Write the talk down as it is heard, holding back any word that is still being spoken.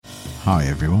Hi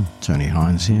everyone, Tony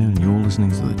Hines here, and you're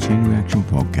listening to the Chain Reaction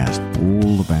Podcast,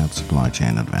 all about supply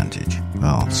chain advantage.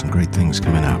 Well, some great things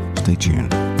coming up. Stay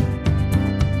tuned.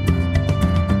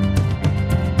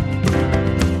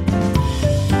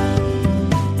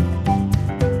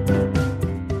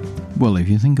 Well, if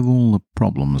you think of all the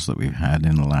problems that we've had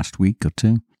in the last week or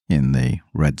two in the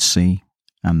Red Sea,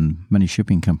 and many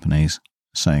shipping companies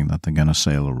saying that they're going to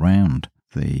sail around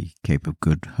the Cape of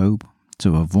Good Hope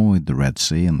to avoid the Red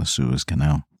Sea and the Suez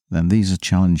Canal, then these are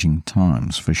challenging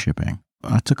times for shipping.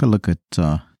 I took a look at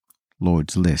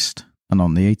Lloyd's list, and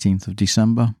on the 18th of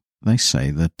December, they say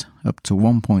that up to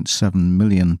 1.7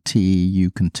 million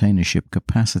TEU container ship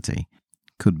capacity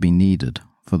could be needed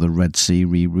for the Red Sea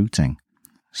rerouting.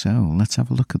 So let's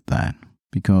have a look at that,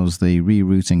 because the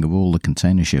rerouting of all the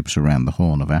container ships around the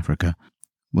Horn of Africa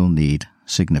will need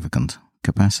significant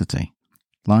capacity.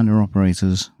 Liner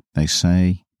operators, they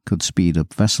say, could speed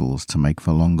up vessels to make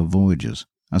for longer voyages,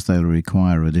 as they'll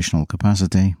require additional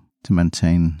capacity to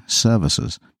maintain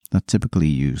services that typically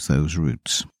use those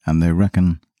routes, and they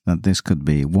reckon that this could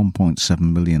be 1.7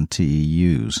 million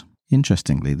TEUs.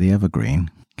 Interestingly, the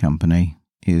Evergreen company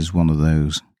is one of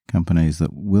those companies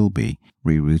that will be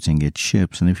rerouting its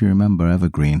ships, and if you remember,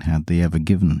 Evergreen had the Ever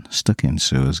Given stuck in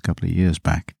Suez a couple of years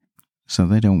back, so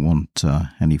they don't want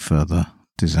any further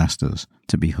disasters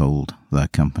to behold their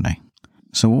company.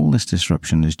 So all this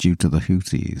disruption is due to the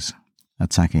Houthis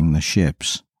attacking the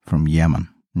ships from Yemen.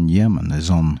 And Yemen is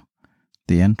on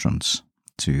the entrance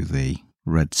to the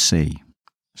Red Sea.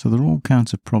 So there are all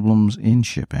kinds of problems in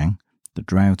shipping. The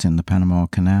drought in the Panama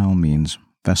Canal means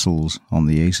vessels on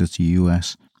the Asia to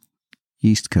US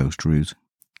East Coast route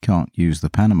can't use the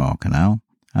Panama Canal,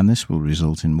 and this will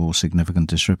result in more significant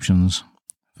disruptions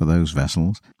for those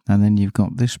vessels. And then you've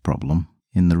got this problem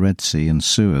in the Red Sea and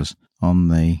Suez on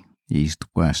the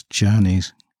east-west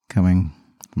journeys coming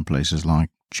from places like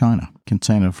China.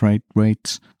 Container freight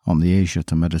rates on the Asia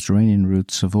to Mediterranean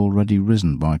routes have already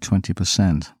risen by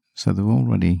 20%, so they've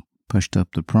already pushed up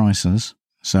the prices.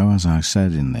 So as I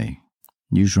said in the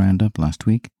news roundup last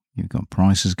week, you've got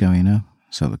prices going up,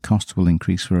 so the costs will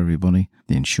increase for everybody.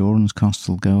 The insurance costs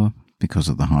will go up because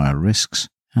of the higher risks,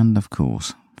 and of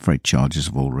course, freight charges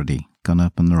have already gone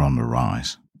up and they're on the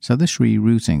rise. So this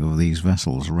rerouting of these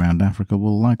vessels around Africa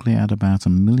will likely add about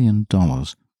 $1 million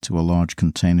to a large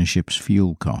container ship's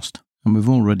fuel cost. And we've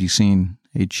already seen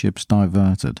 8 ships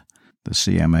diverted. The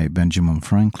CMA Benjamin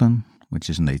Franklin, which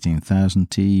is an 18,000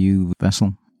 TEU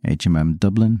vessel, HMM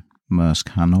Dublin, Maersk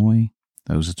Hanoi,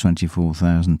 those are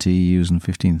 24,000 TEUs and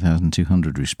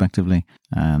 15,200 respectively,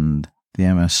 and the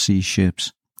MSC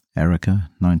ships, Erica,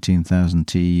 19,000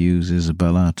 TEUs,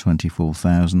 Isabella,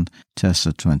 24,000,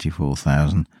 Tessa,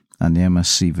 24,000, and the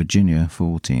MSC Virginia,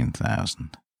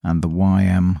 14,000, and the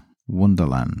YM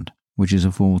Wonderland, which is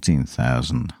a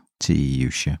 14,000 TEU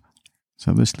ship.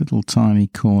 So this little tiny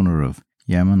corner of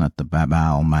Yemen at the Bab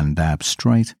al-Mandab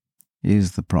Strait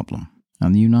is the problem,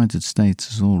 and the United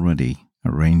States is already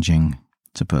arranging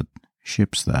to put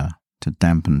ships there to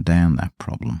dampen down that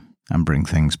problem and bring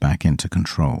things back into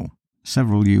control.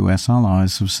 Several US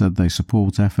allies have said they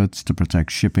support efforts to protect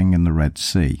shipping in the Red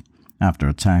Sea after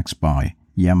attacks by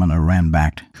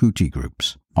Yemen-Iran-backed Houthi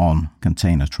groups on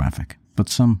container traffic, but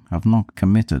some have not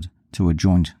committed to a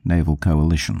joint naval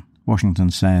coalition.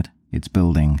 Washington said it's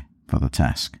building for the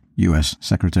task. US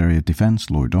Secretary of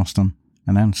Defense Lloyd Austin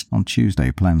announced on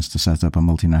Tuesday plans to set up a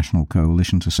multinational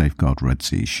coalition to safeguard Red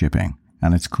Sea shipping,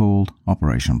 and it's called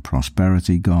Operation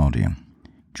Prosperity Guardian.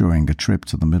 During a trip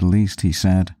to the Middle East, he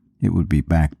said it would be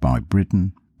backed by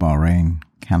Britain, Bahrain,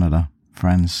 Canada,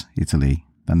 France, Italy,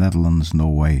 the Netherlands,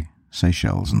 Norway,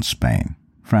 Seychelles and Spain.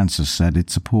 France has said it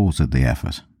supported the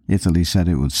effort. Italy said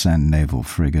it would send naval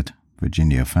frigate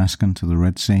Virginia Fasken to the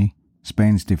Red Sea.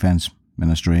 Spain's defense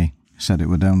ministry said it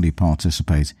would only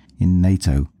participate in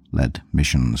NATO-led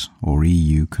missions or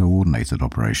EU-coordinated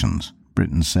operations.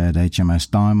 Britain said HMS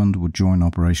Diamond would join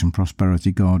Operation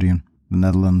Prosperity Guardian. The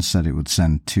Netherlands said it would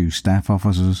send 2 staff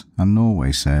officers, and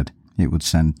Norway said it would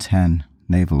send 10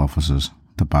 naval officers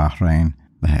to Bahrain,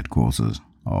 the headquarters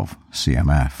of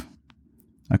CMF.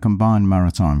 A combined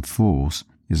maritime force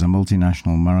is a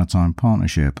multinational maritime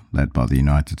partnership led by the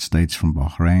United States from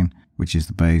Bahrain, which is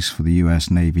the base for the US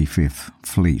Navy 5th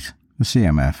Fleet. The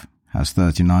CMF has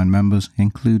 39 members,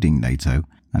 including NATO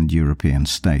and European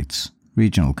states,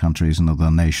 regional countries and other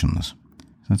nations.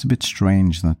 So it's a bit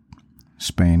strange that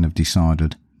Spain have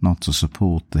decided not to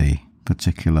support the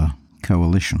particular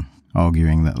coalition,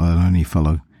 arguing that they'll only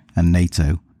follow a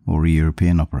NATO or a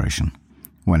European operation,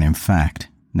 when in fact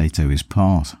NATO is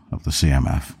part of the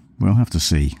CMF. We'll have to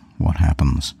see what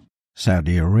happens.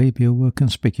 Saudi Arabia were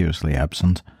conspicuously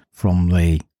absent from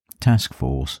the task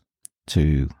force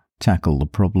to tackle the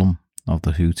problem of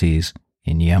the Houthis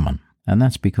in Yemen. And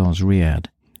that's because Riyadh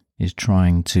is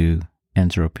trying to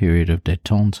enter a period of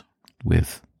détente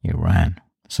with Iran.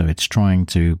 So it's trying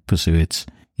to pursue its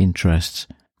interests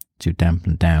to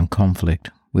dampen down conflict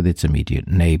with its immediate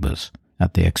neighbours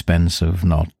at the expense of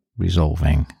not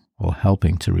resolving or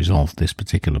helping to resolve this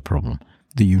particular problem.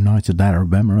 The United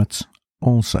Arab Emirates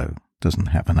also doesn't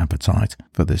have an appetite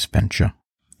for this venture.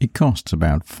 It costs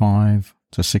about $500,000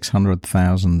 to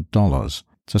 $600,000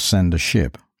 to send a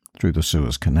ship through the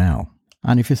Suez Canal.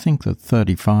 And if you think that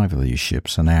 35 of these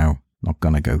ships are now not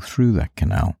going to go through that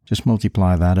canal, just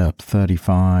multiply that up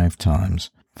 35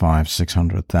 times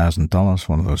 $500,000-$600,000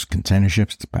 for one of those container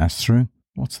ships to pass through.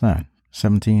 What's that?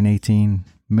 18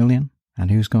 million? And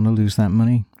who's going to lose that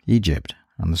money? Egypt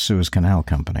and the Suez Canal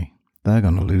Company. They're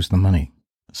going to lose the money.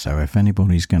 So if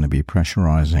anybody's going to be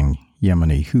pressurizing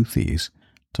Yemeni Houthis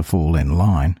to fall in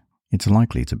line, it's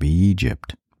likely to be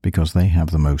Egypt, because they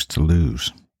have the most to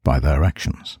lose by their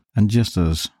actions. And just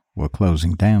as we're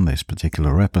closing down this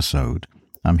particular episode,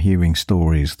 I'm hearing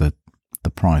stories that the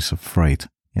price of freight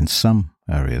in some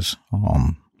areas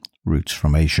on routes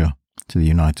from Asia to the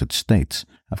United States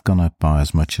have gone up by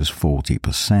as much as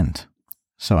 40%.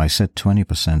 So I said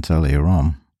 20% earlier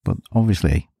on, but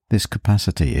obviously this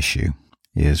capacity issue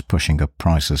is pushing up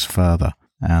prices further.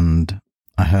 And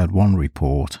I heard one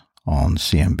report on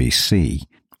CNBC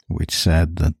which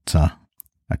said that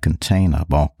a container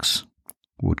box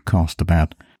would cost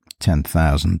about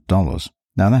 $10,000.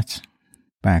 Now that's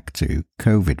back to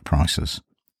COVID prices.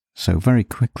 So very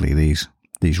quickly these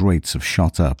rates have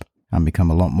shot up and become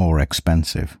a lot more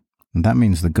expensive. And that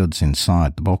means the goods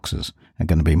inside the boxes are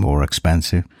going to be more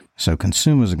expensive. So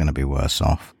consumers are going to be worse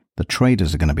off. The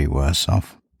traders are going to be worse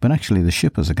off. But actually the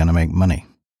shippers are going to make money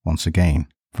once again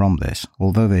from this.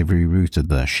 Although they've rerouted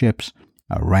their ships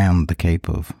around the Cape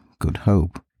of Good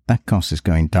Hope, that cost is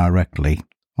going directly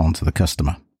onto the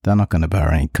customer. They're not going to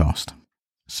bear any cost.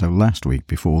 So last week,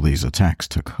 before these attacks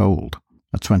took hold,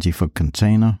 a 20-foot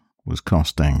container was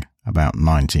costing about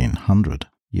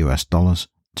 $1,900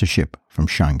 to ship from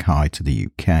Shanghai to the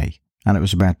UK, and it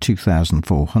was about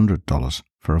 $2,400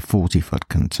 for a 40-foot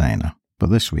container. But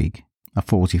this week, a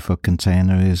 40-foot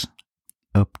container is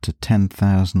up to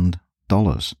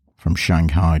 $10,000 from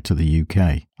Shanghai to the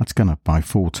UK. That's gone up by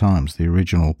 4 times the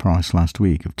original price last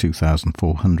week of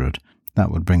 $2,400.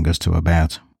 That would bring us to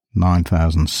about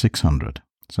 $9,600.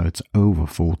 So it's over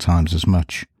 4 times as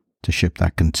much to ship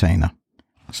that container.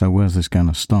 So where's this going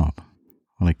to stop?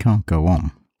 Well, it can't go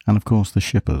on. And of course the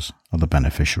shippers are the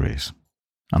beneficiaries.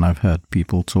 And I've heard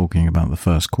people talking about the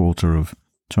first quarter of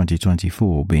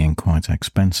 2024 being quite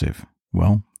expensive.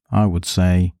 Well, I would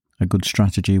say a good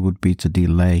strategy would be to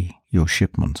delay your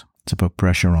shipment, to put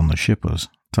pressure on the shippers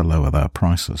to lower their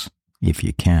prices, if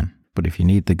you can. But if you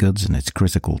need the goods and it's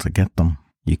critical to get them,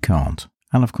 you can't.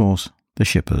 And of course, the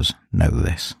shippers know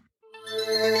this.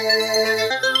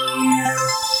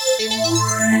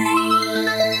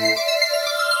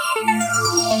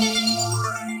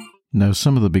 Now,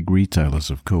 some of the big retailers,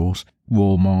 of course,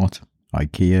 Walmart,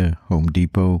 IKEA, Home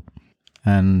Depot,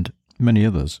 and many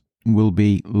others, will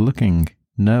be looking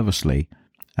nervously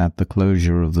at the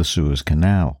closure of the Suez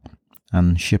Canal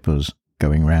and shippers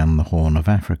going round the Horn of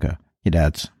Africa. It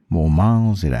adds more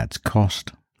miles, it adds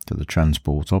cost to the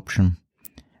transport option.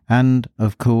 And,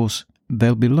 of course,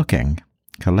 they'll be looking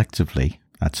collectively,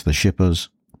 that's the shippers,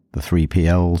 the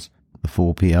 3PLs, the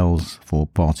 4PLs,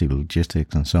 four-party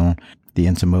logistics and so on, the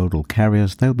intermodal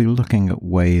carriers, they'll be looking at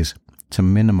ways to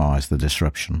minimise the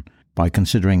disruption by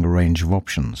considering a range of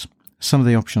options. Some of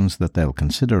the options that they'll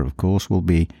consider, of course, will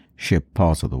be ship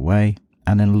part of the way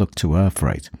and then look to air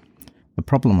freight. The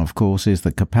problem, of course, is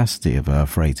the capacity of air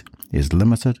freight is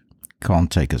limited,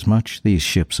 can't take as much. These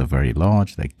ships are very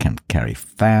large, they can carry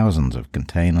thousands of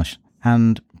containers,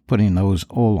 and putting those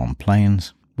all on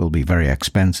planes will be very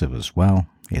expensive as well.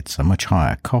 It's a much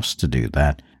higher cost to do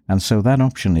that, and so that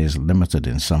option is limited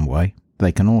in some way.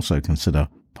 They can also consider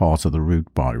part of the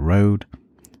route by road,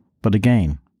 but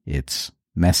again, it's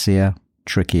messier,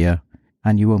 trickier,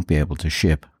 and you won't be able to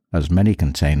ship as many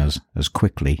containers as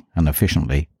quickly and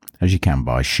efficiently as you can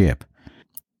by ship.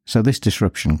 So this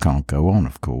disruption can't go on,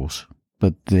 of course,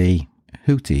 but the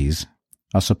Houthis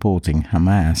are supporting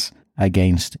Hamas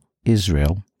against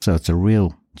Israel, so it's a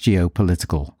real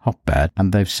geopolitical hotbed,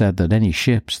 and they've said that any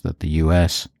ships that the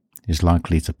US is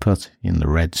likely to put in the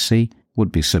Red Sea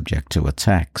would be subject to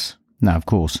attacks. Now, of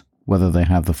course, whether they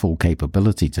have the full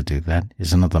capability to do that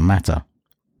is another matter,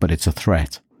 but it's a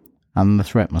threat, and the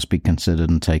threat must be considered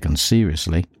and taken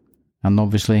seriously, and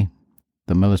obviously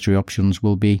the military options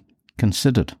will be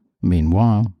considered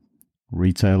Meanwhile,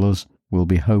 retailers will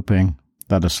be hoping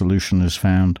that a solution is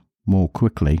found more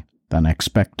quickly than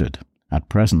expected. At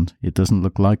present, it doesn't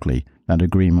look likely that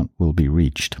agreement will be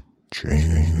reached.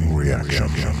 Chain reaction.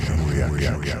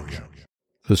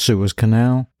 The Suez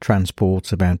Canal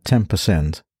transports about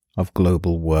 10% of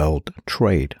global world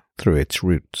trade through its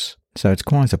routes, so it's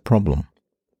quite a problem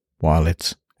while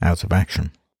it's out of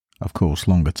action. Of course,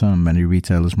 longer term, many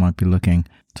retailers might be looking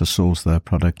to source their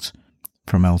products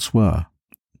from elsewhere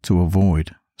to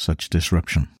avoid such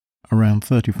disruption. Around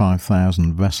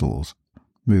 35,000 vessels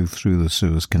move through the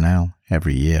Suez Canal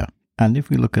every year. And if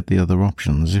we look at the other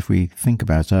options, if we think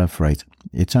about air freight,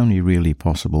 it's only really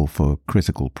possible for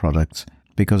critical products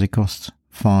because it costs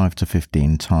 5 to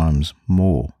 15 times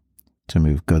more to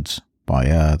move goods by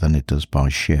air than it does by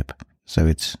ship. So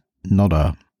it's not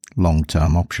a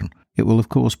long-term option. It will, of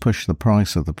course, push the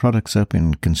price of the products up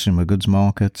in consumer goods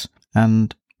markets,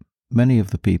 and many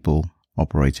of the people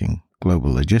operating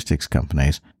global logistics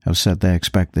companies have said they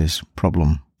expect this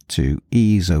problem to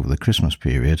ease over the Christmas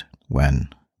period when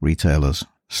retailers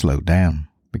slow down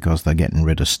because they're getting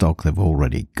rid of stock they've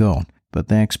already got, but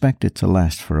they expect it to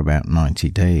last for about 90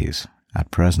 days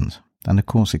at present. And of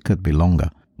course it could be longer,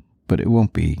 but it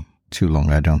won't be too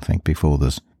long, I don't think, before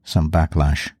there's some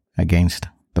backlash against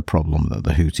the problem that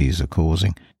the Houthis are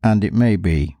causing. And it may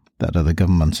be that other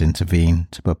governments intervene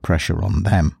to put pressure on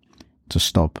them to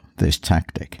stop this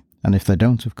tactic. And if they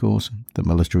don't, of course, the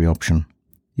military option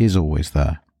is always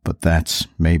there, but that's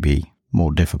maybe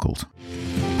more difficult.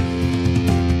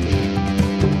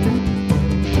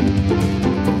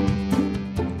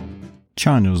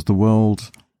 China is the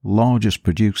world's largest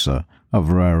producer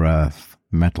of rare earth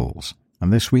metals,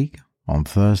 and this week, on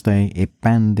Thursday, it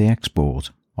banned the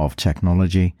export of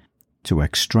technology to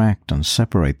extract and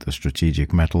separate the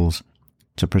strategic metals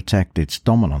to protect its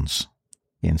dominance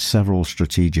in several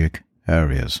strategic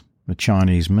areas. The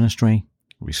Chinese ministry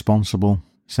responsible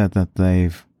said that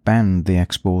they've banned the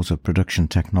export of production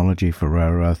technology for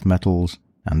rare earth metals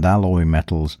and alloy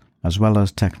metals, as well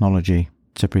as technology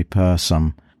to prepare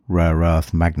some rare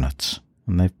earth magnets.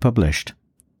 And they've published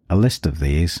a list of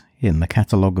these in the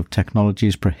catalogue of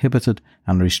technologies prohibited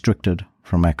and restricted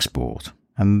from export.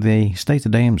 And the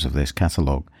stated aims of this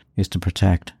catalogue is to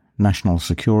protect national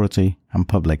security and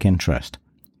public interest.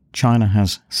 China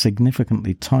has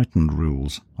significantly tightened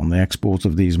rules on the export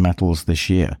of these metals this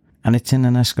year, and it's in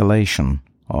an escalation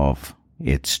of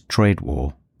its trade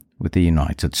war with the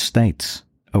United States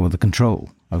over the control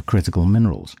of critical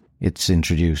minerals. It's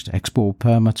introduced export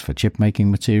permits for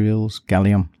chip-making materials,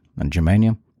 gallium and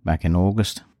germanium, back in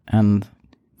August, and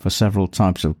for several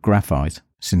types of graphite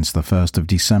since the 1st of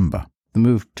December. The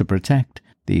move to protect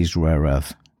these rare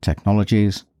earth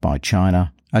technologies by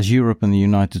China, as Europe and the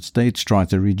United States try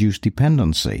to reduce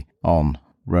dependency on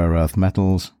rare earth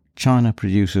metals. China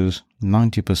produces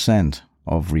 90%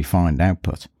 of refined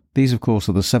output. These, of course,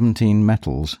 are the 17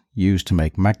 metals used to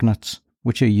make magnets,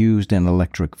 which are used in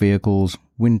electric vehicles,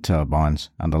 wind turbines,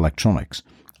 and electronics.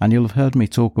 And you'll have heard me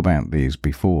talk about these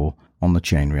before on the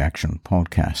Chain Reaction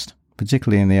podcast,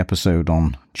 particularly in the episode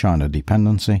on China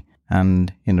dependency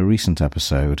and in a recent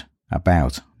episode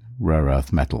about rare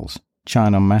earth metals.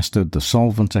 China mastered the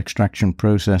solvent extraction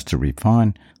process to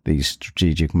refine these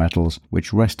strategic metals,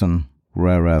 which Western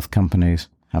rare earth companies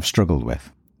have struggled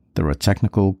with. There are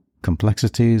technical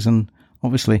complexities and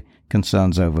obviously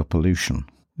concerns over pollution.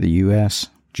 The US,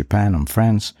 Japan and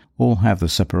France all have the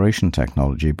separation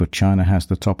technology, but China has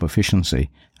the top efficiency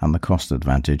and the cost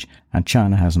advantage, and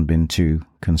China hasn't been too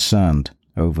concerned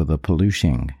over the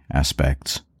polluting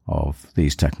aspects of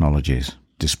these technologies,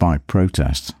 despite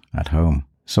protests at home.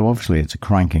 So obviously it's a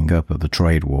cranking up of the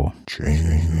trade war.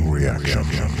 Chain reaction.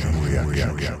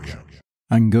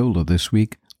 Angola this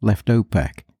week left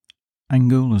OPEC.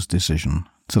 Angola's decision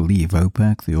to leave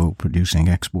OPEC, the oil-producing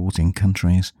exporting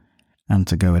countries, and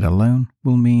to go it alone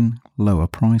will mean lower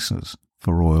prices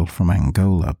for oil from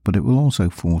Angola, but it will also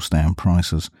force down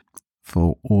prices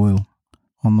for oil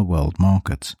on the world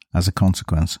markets as a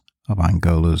consequence of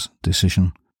Angola's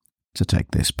decision to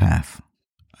take this path.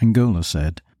 Angola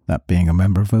said that being a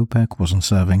member of OPEC wasn't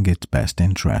serving its best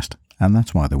interest, and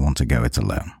that's why they want to go it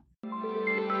alone.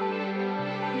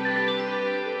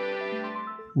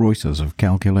 Reuters have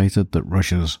calculated that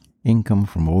Russia's income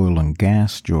from oil and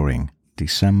gas during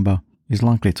December is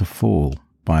likely to fall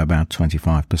by about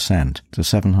 25% to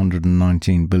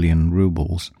 719 billion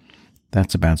rubles.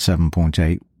 That's about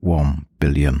 $7.81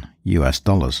 billion US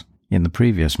dollars. In the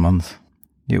previous month,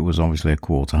 it was obviously a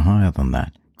quarter higher than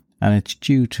that, and it's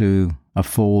due to a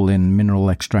fall in mineral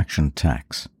extraction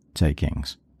tax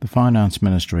takings. The Finance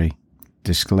Ministry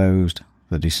disclosed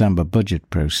the December budget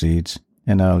proceeds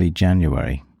in early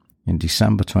January. In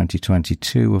December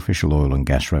 2022, official oil and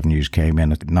gas revenues came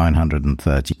in at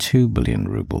 932 billion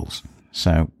rubles.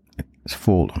 So it's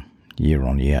fallen year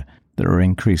on year. There are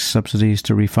increased subsidies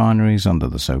to refineries under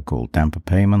the so-called damper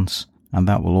payments, and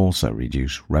that will also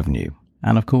reduce revenue.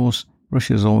 And of course,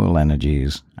 Russia's oil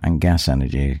energies and gas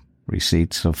energy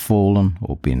receipts have fallen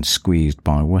or been squeezed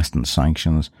by Western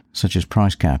sanctions, such as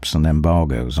price caps and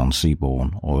embargoes on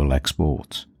seaborne oil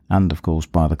exports. And of course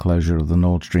by the closure of the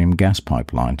Nord Stream gas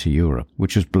pipeline to Europe,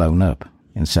 which was blown up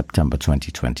in September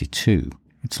 2022.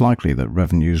 It's likely that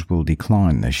revenues will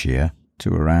decline this year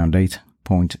to around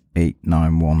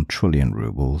 8.891 trillion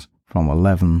rubles from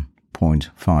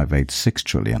 11.586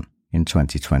 trillion in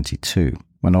 2022,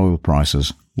 when oil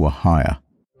prices were higher.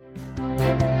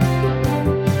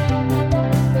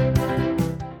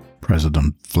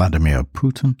 President Vladimir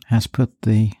Putin has put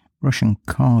the Russian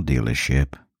car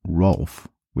dealership Rolf,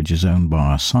 which is owned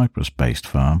by a Cyprus-based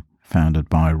firm founded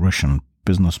by Russian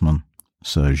businessman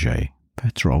Sergei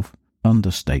Petrov,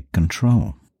 under state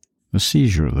control. The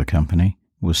seizure of the company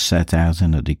was set out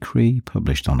in a decree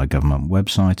published on a government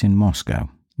website in Moscow.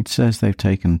 It says they've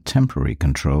taken temporary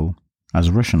control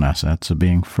as Russian assets are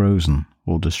being frozen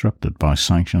or disrupted by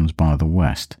sanctions by the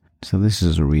West. So this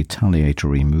is a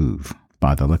retaliatory move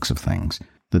by the looks of things.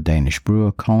 The Danish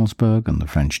brewer Carlsberg and the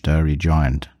French dairy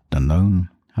giant Danone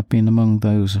have been among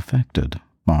those affected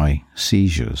by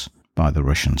seizures by the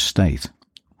Russian state.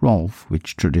 Rolf,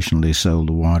 which traditionally sold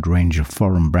a wide range of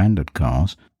foreign-branded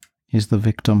cars, is the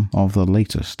victim of the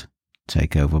latest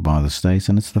takeover by the state,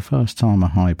 and it's the first time a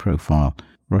high-profile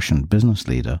Russian business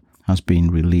leader has been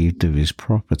relieved of his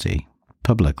property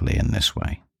publicly in this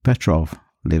way. Petrov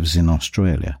lives in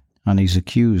Australia, and he's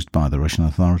accused by the Russian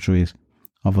authorities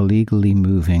of illegally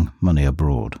moving money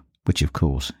abroad, which of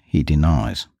course he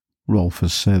denies. Rolf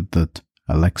has said that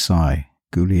Alexei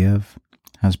Guliev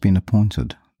has been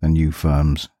appointed the new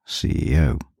firm's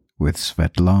CEO, with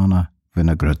Svetlana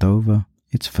Vinogradova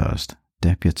its first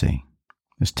deputy.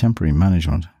 This temporary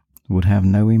management would have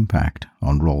no impact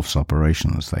on Rolf's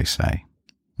operations, they say.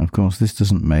 Of course, this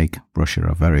doesn't make Russia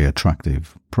a very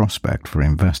attractive prospect for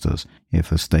investors if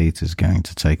the state is going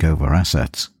to take over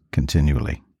assets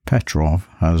continually. Petrov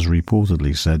has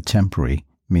reportedly said temporary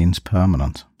means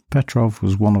permanent. Petrov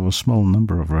was one of a small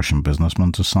number of Russian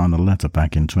businessmen to sign a letter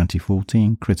back in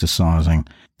 2014 criticizing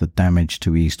the damage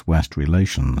to East-West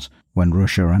relations when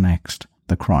Russia annexed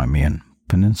the Crimean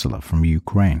Peninsula from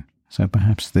Ukraine. So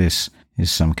perhaps this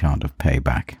is some kind of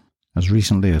payback. As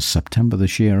recently as September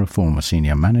this year, a former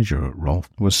senior manager at Rolf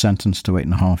was sentenced to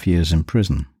 8.5 years in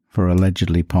prison for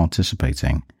allegedly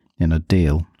participating in a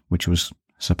deal which was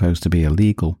supposed to be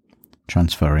illegal,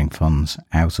 transferring funds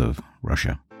out of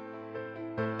Russia.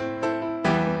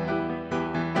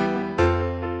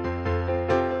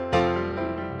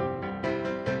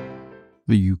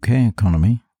 The UK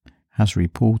economy has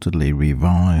reportedly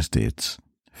revised its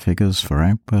figures for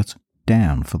output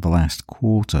down for the last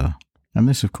quarter, and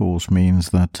this of course means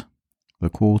that the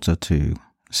quarter to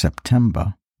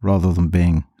September, rather than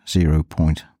being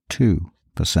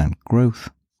 0.2% growth,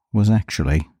 was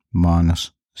actually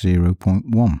minus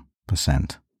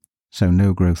 0.1%. So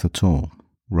no growth at all,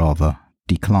 rather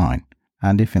decline.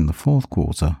 And if in the fourth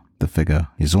quarter the figure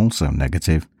is also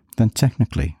negative, then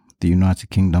technically the United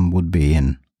Kingdom would be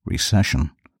in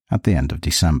recession at the end of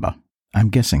December. I'm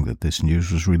guessing that this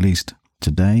news was released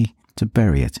today to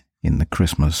bury it in the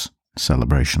Christmas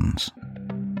celebrations.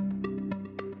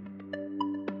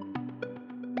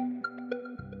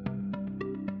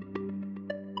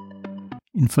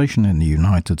 Inflation in the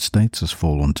United States has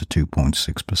fallen to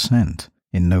 2.6%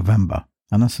 in November,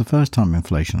 and that's the first time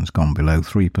inflation has gone below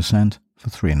 3% for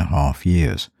 3.5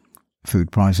 years.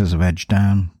 Food prices have edged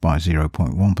down by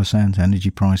 0.1%, energy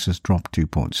prices dropped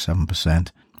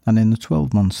 2.7%, and in the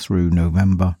 12 months through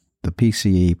November, the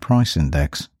PCE price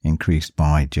index increased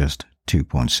by just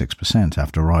 2.6%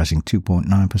 after rising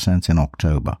 2.9% in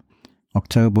October.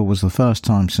 October was the first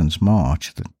time since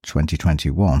March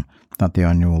 2021 that the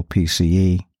annual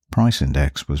PCE price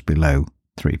index was below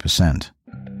 3%.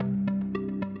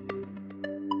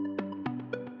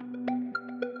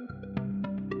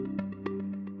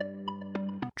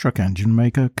 Truck engine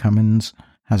maker Cummins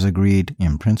has agreed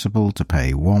in principle to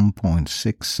pay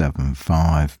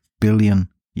 $1.675 billion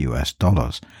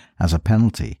as a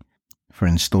penalty for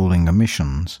installing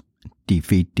emissions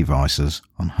defeat devices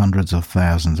on hundreds of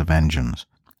thousands of engines,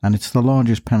 and it's the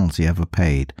largest penalty ever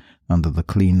paid under the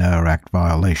Clean Air Act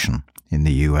violation in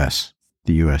the US.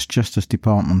 The US Justice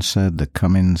Department said that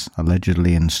Cummins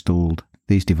allegedly installed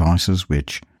these devices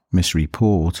which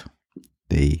misreport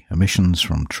the emissions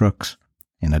from trucks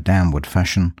in a downward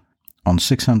fashion on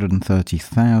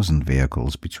 630,000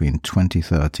 vehicles between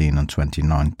 2013 and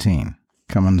 2019.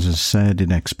 Cummins has said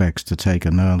it expects to take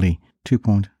an early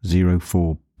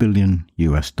 $2.04 billion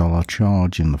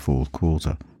charge in the fourth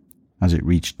quarter as it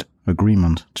reached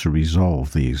agreement to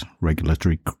resolve these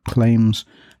regulatory claims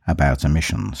about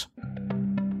emissions.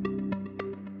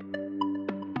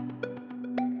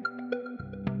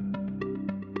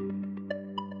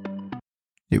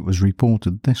 It was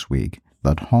reported this week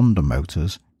that Honda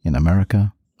Motors in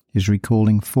America is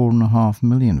recalling 4.5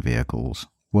 million vehicles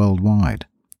worldwide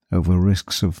over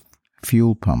risks of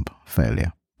fuel pump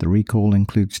failure. The recall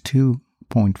includes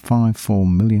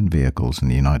 2.54 million vehicles in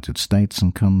the United States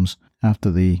and comes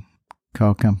after the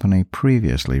car company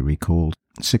previously recalled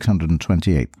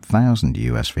 628,000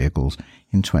 US vehicles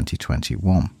in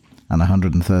 2021 and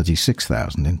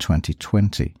 136,000 in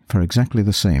 2020 for exactly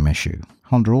the same issue.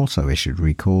 Honda also issued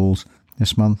recalls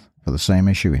this month for the same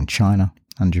issue in China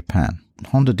and Japan.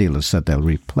 Honda dealers said they'll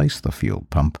replace the fuel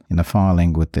pump in a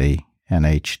filing with the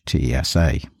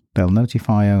NHTSA. They'll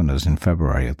notify owners in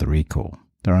February of the recall.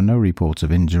 There are no reports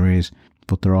of injuries,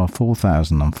 but there are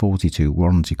 4,042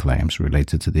 warranty claims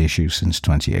related to the issue since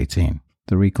 2018.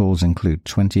 The recalls include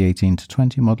 2018 to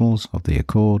 20 models of the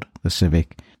Accord, the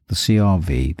Civic, the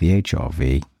CR-V, the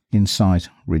HR-V, Insight,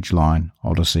 Ridgeline,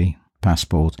 Odyssey,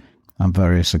 Passport, and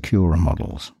various Acura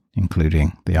models,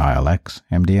 including the ILX,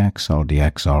 MDX,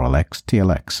 RDX, RLX,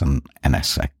 TLX, and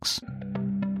NSX.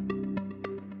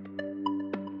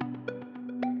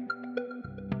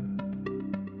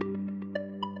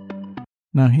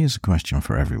 Now here's a question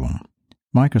for everyone.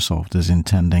 Microsoft is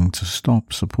intending to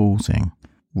stop supporting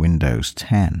Windows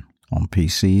 10 on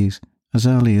PCs as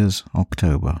early as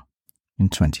October in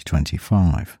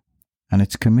 2025, and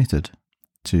it's committed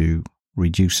to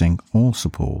reducing all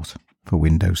support for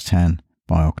Windows 10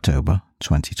 by October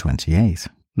 2028.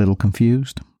 Little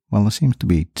confused? Well, there seems to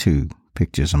be two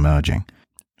pictures emerging.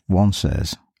 One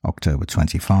says October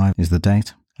 25 is the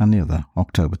date, and the other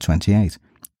October 28.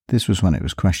 This was when it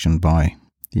was questioned by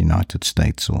the United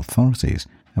States authorities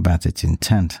about its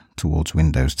intent towards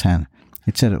Windows 10.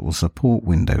 It said it will support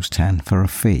Windows 10 for a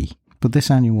fee, but this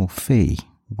annual fee,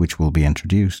 which will be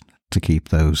introduced to keep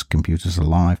those computers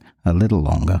alive a little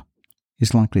longer,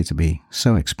 is likely to be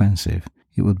so expensive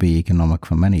it would be economic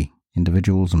for many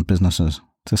individuals and businesses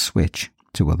to switch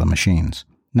to other machines.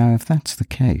 Now, if that's the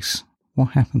case,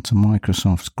 what happened to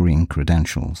Microsoft's green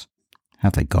credentials?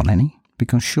 Have they got any?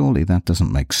 Because surely that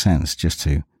doesn't make sense just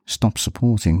to stop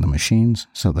supporting the machines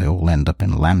so they all end up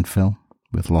in landfill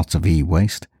with lots of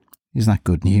e-waste. Is that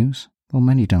good news? Well,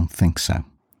 many don't think so.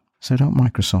 So don't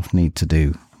Microsoft need to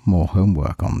do more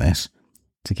homework on this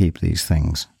to keep these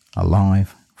things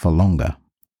alive for longer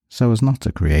so as not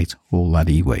to create all that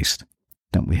e-waste?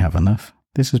 Don't we have enough?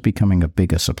 This is becoming a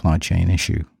bigger supply chain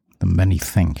issue than many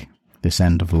think, this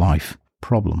end-of-life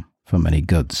problem for many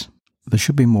goods. There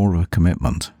should be more of a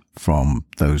commitment from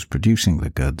those producing the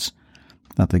goods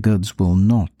that the goods will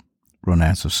not run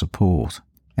out of support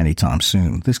anytime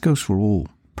soon. This goes for all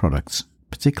products,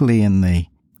 particularly in the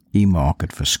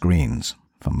e-market for screens,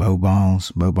 for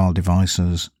mobiles, mobile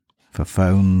devices, for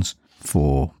phones,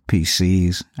 for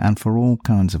PCs, and for all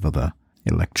kinds of other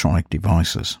electronic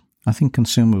devices. I think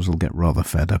consumers will get rather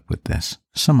fed up with this.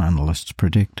 Some analysts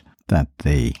predict that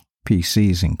the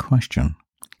PCs in question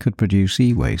could produce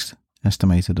e-waste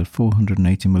estimated at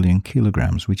 480 million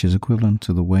kilograms, which is equivalent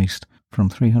to the waste from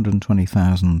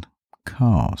 320,000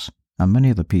 cars. And many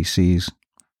of the PCs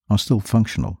are still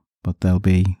functional, but they'll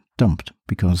be dumped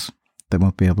because they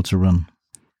won't be able to run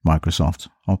Microsoft's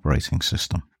operating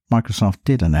system. Microsoft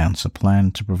did announce a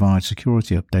plan to provide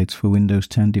security updates for Windows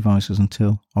 10 devices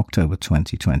until October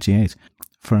 2028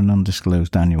 for an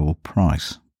undisclosed annual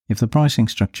price. If the pricing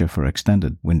structure for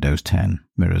extended Windows 10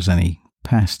 mirrors any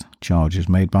past charges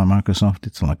made by Microsoft,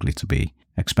 it's likely to be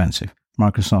expensive.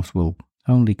 Microsoft will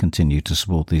only continue to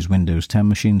support these Windows 10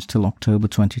 machines till October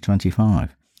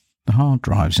 2025. The hard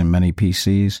drives in many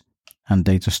PCs and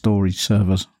data storage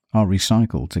servers are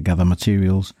recycled to gather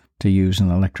materials to use in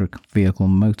electric vehicle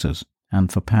motors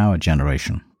and for power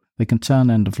generation. They can turn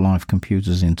end-of-life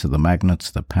computers into the magnets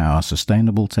that power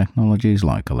sustainable technologies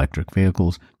like electric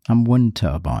vehicles and wind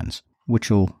turbines,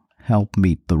 which will help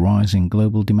meet the rising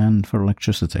global demand for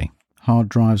electricity. Hard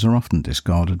drives are often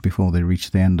discarded before they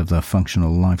reach the end of their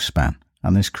functional lifespan,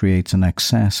 and this creates an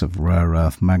excess of rare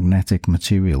earth magnetic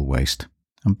material waste.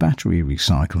 And battery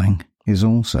recycling is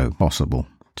also possible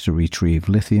to retrieve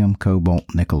lithium, cobalt,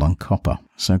 nickel and copper.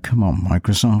 So come on,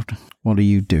 Microsoft, what are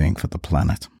you doing for the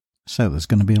planet? So there's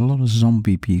going to be a lot of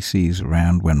zombie PCs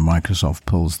around when Microsoft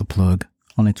pulls the plug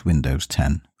on its Windows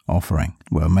 10 offering,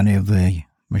 where many of the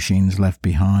Machines left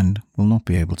behind will not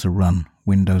be able to run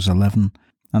Windows 11,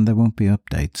 and there won't be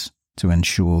updates to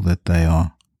ensure that they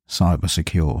are cyber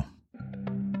secure.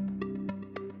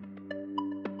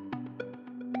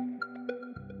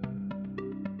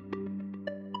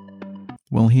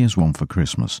 Well, here's one for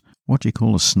Christmas. What do you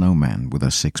call a snowman with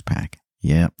a six-pack?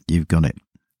 Yeah, you've got it.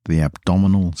 The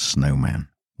abdominal snowman.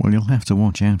 Well, you'll have to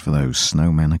watch out for those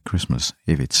snowmen at Christmas,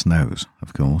 if it snows,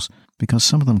 of course, because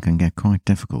some of them can get quite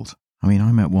difficult. I mean,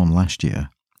 I met one last year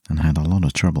and had a lot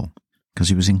of trouble, because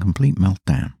he was in complete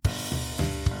meltdown.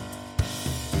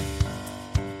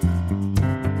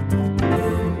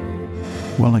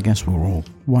 Well, I guess we're all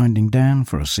winding down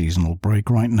for a seasonal break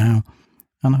right now,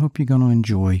 and I hope you're going to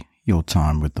enjoy your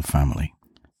time with the family.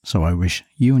 So I wish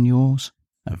you and yours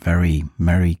a very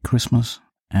Merry Christmas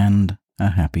and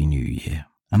a Happy New Year.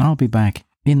 And I'll be back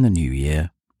in the new year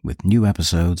with new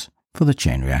episodes for the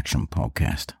Chain Reaction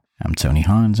Podcast. I'm Tony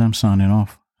Hines, I'm signing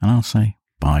off, and I'll say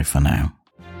bye for now.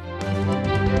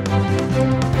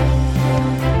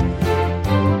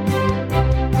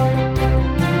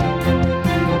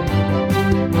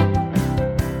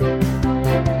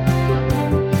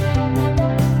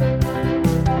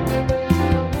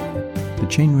 The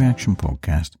Chain Reaction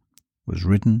Podcast was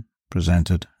written,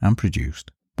 presented and produced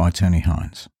by Tony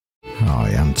Hines. Hi,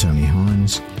 I'm Tony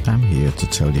Hines. I'm here to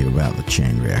tell you about the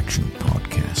Chain Reaction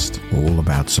Podcast, all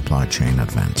about supply chain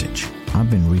advantage. I've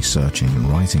been researching and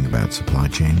writing about supply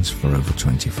chains for over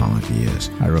 25 years.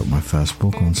 I wrote my first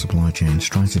book on supply chain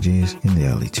strategies in the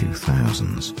early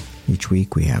 2000s. Each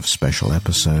week we have special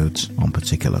episodes on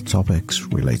particular topics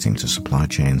relating to supply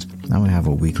chains, and we have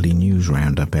a weekly news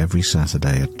roundup every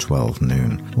Saturday at 12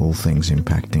 noon, all things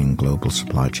impacting global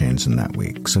supply chains in that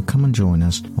week. So come and join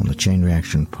us on the Chain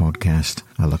Reaction Podcast.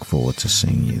 I look forward to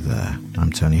seeing you there.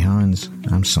 I'm Tony Hines.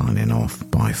 I'm signing off.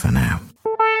 Bye for now.